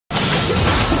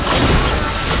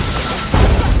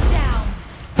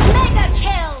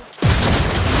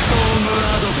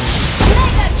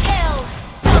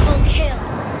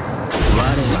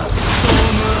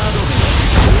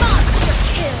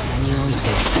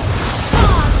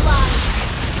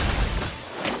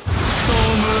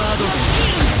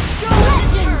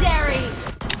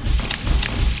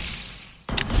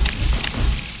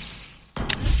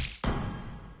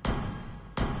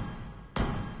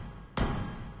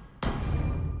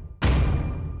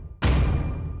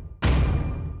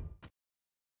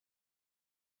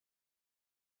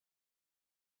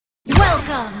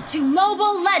Welcome to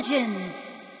Mobile Legends!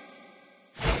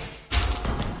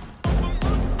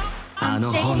 あ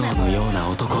の炎のような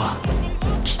男は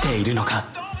来ているのか。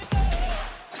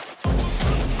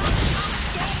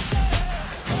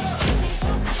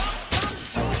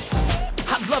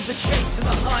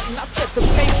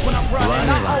我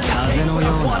は風のよ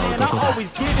うな男だ。ほ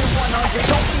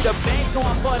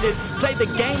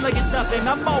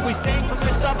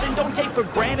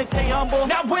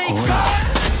ら、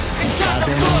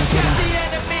風の抜けだ。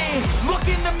Look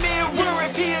in the mirror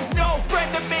if he is no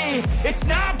friend to me. It's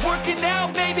not working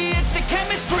out, maybe it's the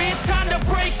chemistry. It's time to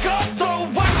break up so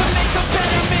I can make a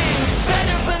better me.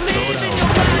 Better believe in your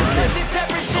mind cause it's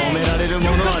everything. You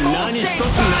can hold it,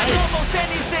 find almost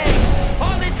anything.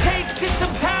 All it takes is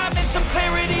some time and some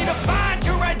clarity to find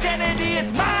your identity.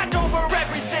 It's mind over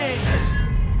everything.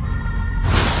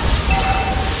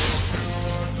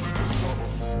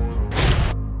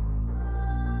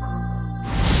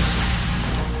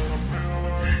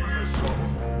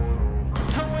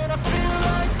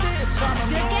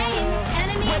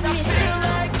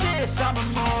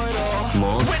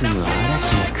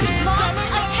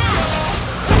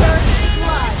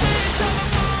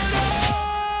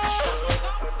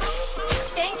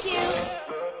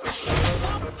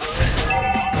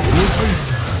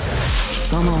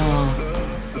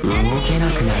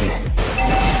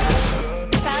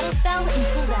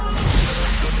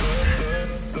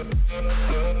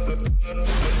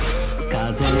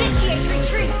 Initiate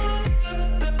retreat!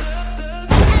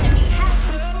 Enemy has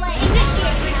been slain!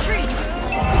 Initiate retreat!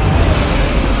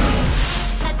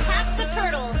 Attack the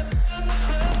turtle!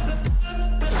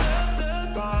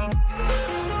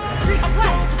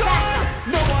 Request backup!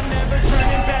 No, I'm never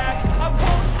turning back. I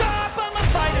won't stop, I'ma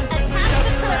fight until we Attack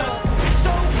the turtle. turtle! It's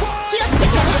so hard. To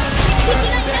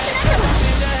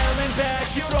hell and back.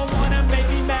 You don't wanna make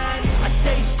me mad. I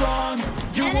stay strong.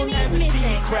 You will Enemy never see me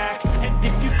missing. crack. And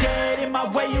if you get in my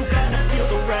way, you gonna feel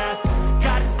the wrath.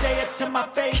 Gotta say it to my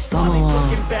face. 貴様は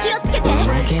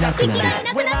動けなくなる。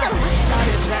 When I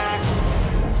attack.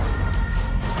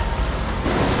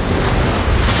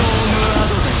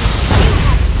 You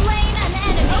have slain an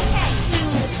enemy!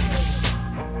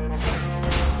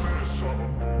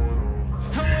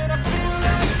 When I feel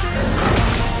like this,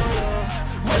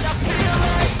 when I feel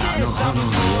like あの this, 炎の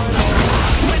ような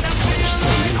when I feel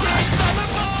like this, I'm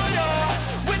immortal.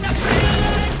 When I feel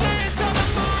like this, I'm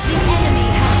immortal. The enemy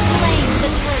has slain the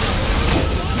turtle!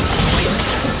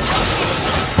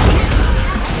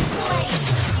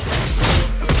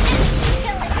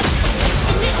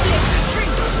 Initiate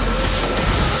retreat!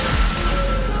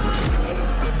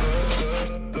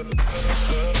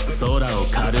 空を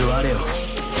狩る我を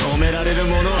止められる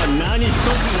ものは何一つ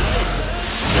ない。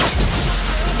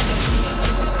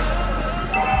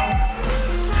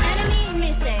 Enemy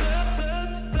missing!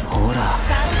 ほら、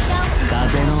 Battle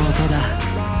風の音だ。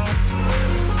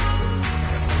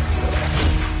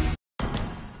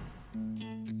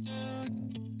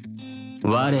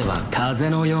我は風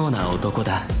のような男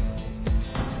だ。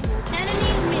 Enemy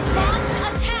missing! Launch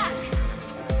attack!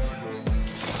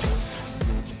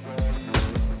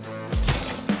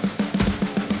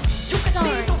 You can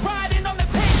see the riding on the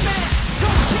pavement.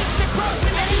 Don't kiss the growth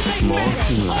in any もう basement.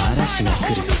 すぐ嵐が来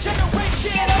Whole る。 new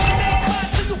generation.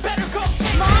 So you better go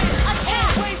take Launch it.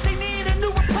 attack! Ways they need a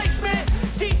new replacement.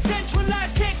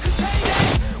 Decentralized, can't contain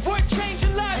it. We're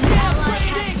changing lives, we're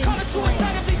upgrading. Call it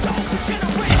suicide of the older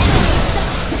generation.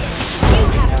 You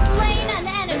have slain an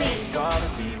enemy!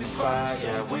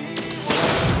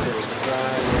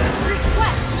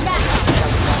 Request backup!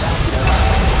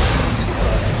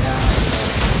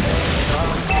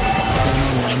 風の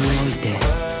名において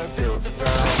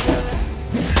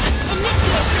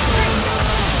Initiate retreat!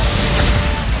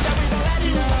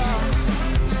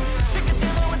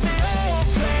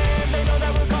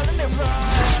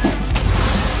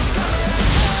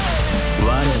 我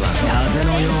は風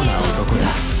のような男だ。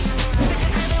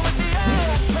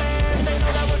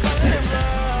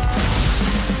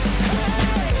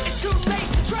 It's too late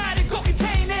to try to go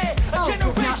contain it. A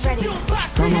generation fueled by 貴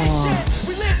様は creation.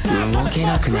 We live life 動 on け a な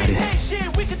false くなる。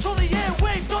 creation. We control the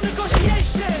airwaves, no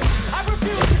negotiation. I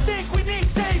refuse to think we need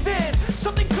saving.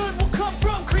 Something good will come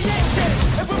from creation.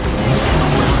 And when we think that the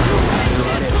world's too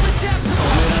racist, we'll adapt to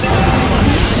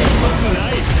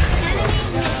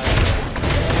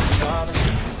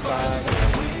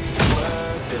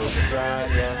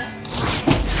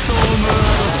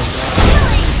Enemy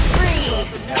killing spree!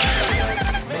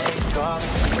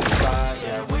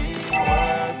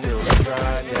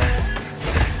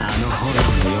 あの炎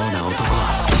のような男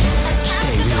は来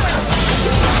ているのか。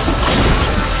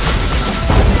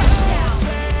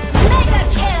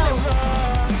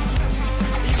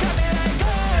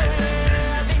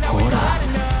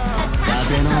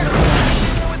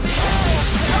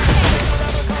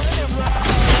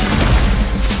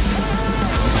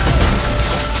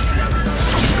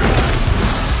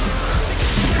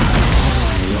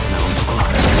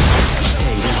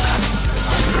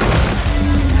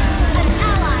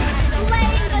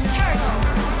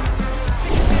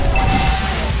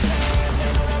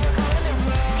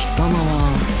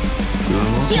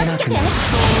けなくなる。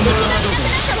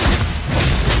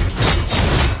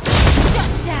 Shut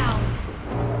down.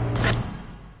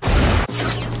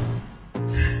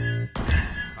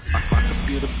 I can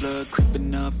feel the blood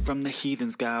creeping up from the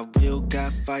heathens. Got will,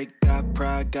 got fight, got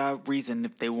pride, got reason.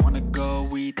 If they wanna go,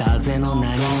 we 風の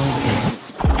名に乗っ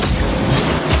て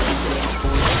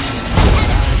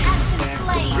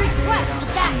Slain. Request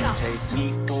backup. take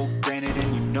me for granted,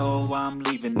 and you know I'm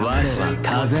leaving. 我は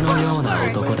風のような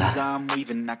男だ。 I'm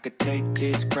leaving. I could take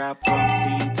this crowd from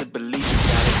seeing to believing.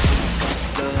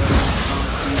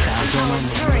 Our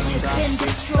turret has been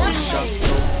destroyed. So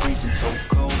freezing, so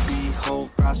cold, behold,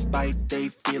 frostbite they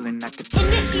feeling. I could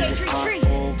Initiate retreat.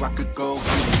 or I could go.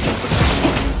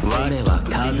 我は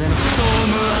風のストー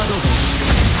ムアドベン。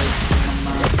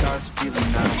 My mind starts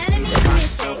feeling out. Enemy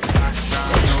missing.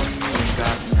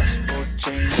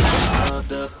 Change of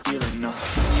the feeling. No.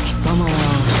 貴様は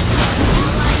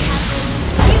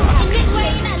You have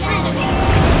slain an enemy.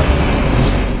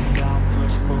 Down,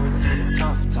 push forward through the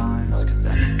tough times. 'Cause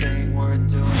anything worth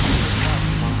doing is a tough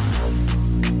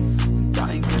one. And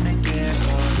I ain't gonna give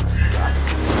up. Got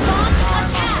to Launch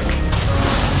attack.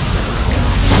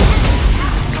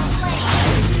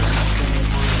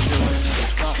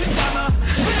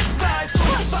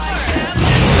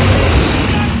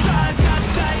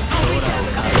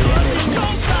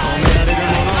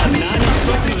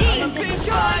 Team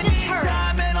destroyed the turret.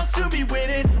 time and I'll soon be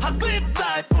winning. I live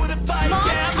life for the fight. Launch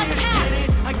Yeah, I'm here to attack. get it.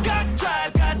 I got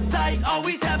drive, got sight,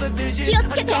 always have a vision. 気を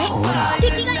つけて。 I don't lie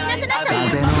敵がいなくなったわ。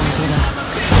風の音だ。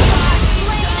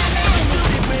 Slain an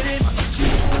enemy. winning.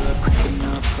 Creeping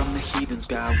up from the heathens.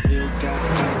 Got will, got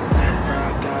fight, got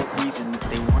pride, got reason. If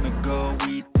they wanna go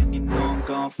eat, then you know I'm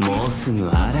gon' feed. もうすぐ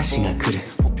嵐が来る。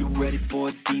 Hope you're ready for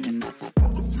a demon.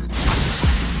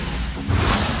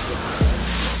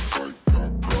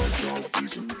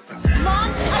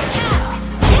 Launch attack.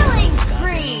 Killing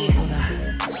spree.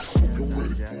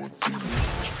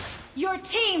 Your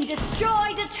team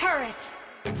destroyed a turret.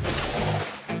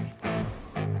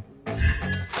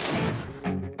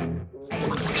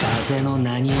 風の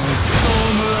名に乗るスト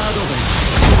ームアドベン。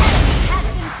 Has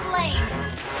been slain.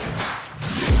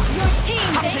 Your team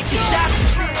Taking destroyed shots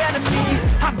a at the turret. enemy.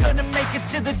 I'm gonna make it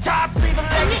to the top, leave a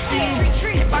legacy. Initiate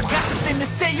retreat. If I got something to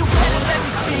say, you better let me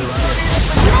speak. Turn it up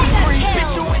and let me breathe.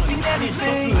 Bitch, you ain't seen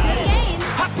anything. Game.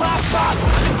 I pop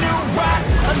with a new rock,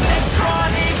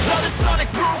 electronic, blow the sonic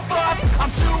roof up.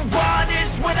 I'm too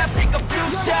honest when I take a few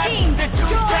Your shots. team They're too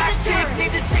destroyed the toxic, turret.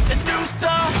 need to take a new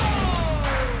song.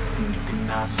 And you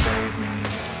cannot save me.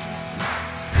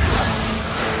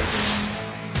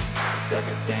 It's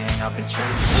everything I've been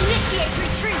chasing. Initiate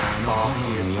retreat. All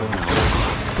here for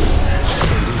the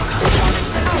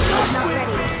Not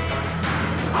ready.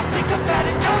 I think I've had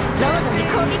enough. ロードに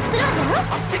攻撃するわよ。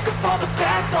 I'm sick of all the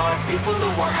bad thoughts, people who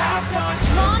are half-nots.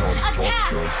 Launch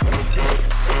attack.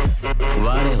 我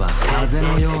は風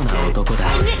のような男だ。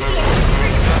 Initiate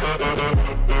retreat.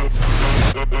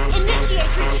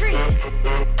 Initiate retreat.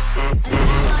 An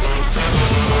ally has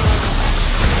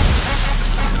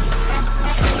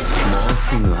もう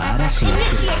すぐ嵐が来る。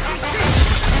 Initiate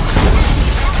retreat.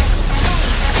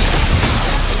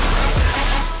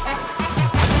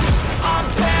 I'm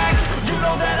back, you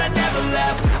know that I never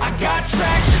left. I got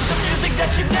tracks and some music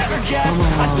that you never guessed.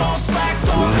 I don't slack,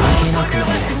 don't lose, learn your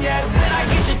lesson yet. When I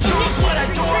get to choose what I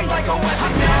do, I'm like a weapon.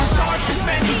 I'm now charged as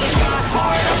many, got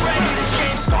hard, I'm ready to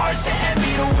change scars to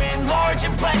envy, to win large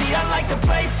and plenty. I like to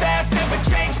play fast, never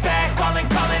change back. Calling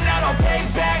out, I'll pay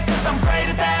back, cause I'm great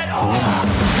at that. Oh,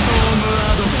 storm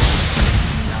around the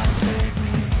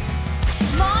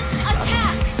Launch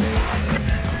attack.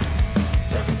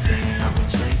 It's everything I've been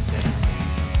chasing.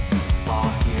 All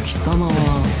here. 貴様は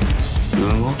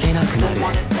動けなくなる。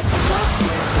 Okay.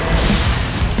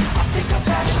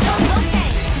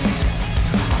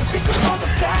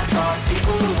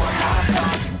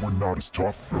 We're not as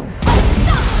tough though.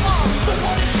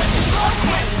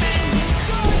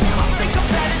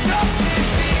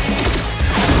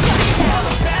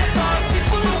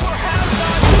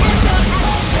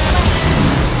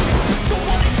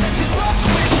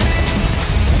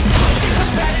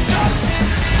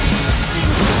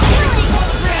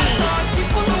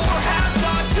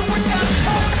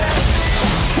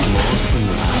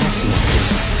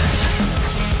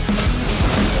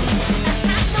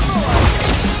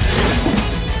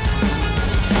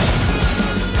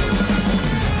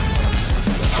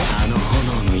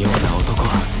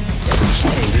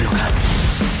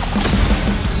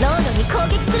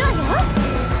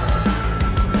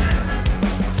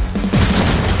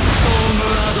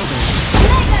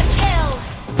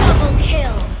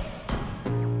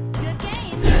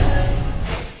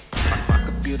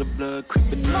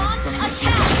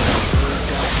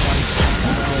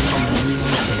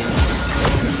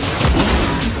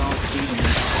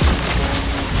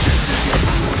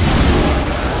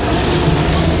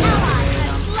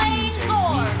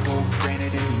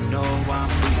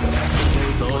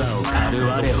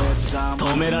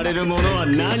 れるものは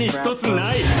何一つ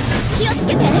ない。気をつ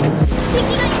けて。敵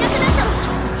がいなくなったわ。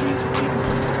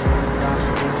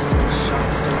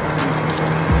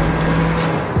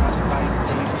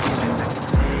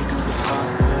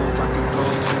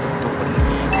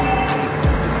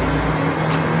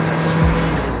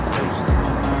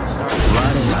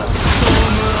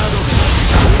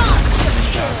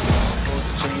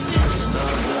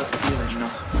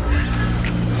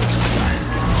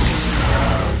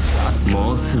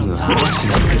もうすぐ嵐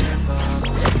が来る。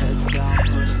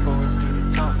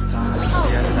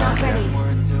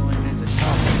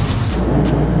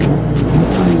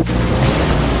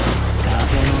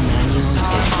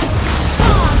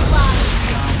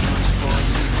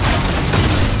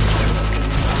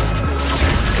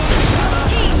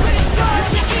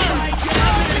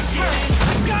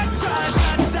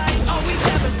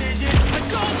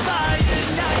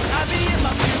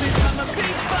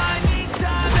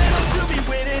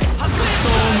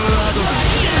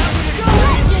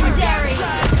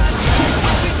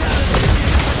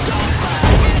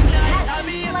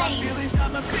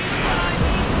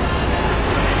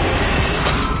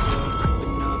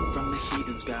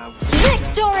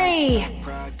Victory!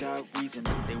 Pride got reason.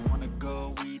 If they wanna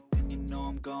go eat, then you know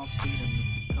I'm gon' feed them.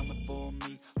 If you're coming for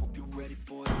me, hope you're ready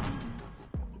for it.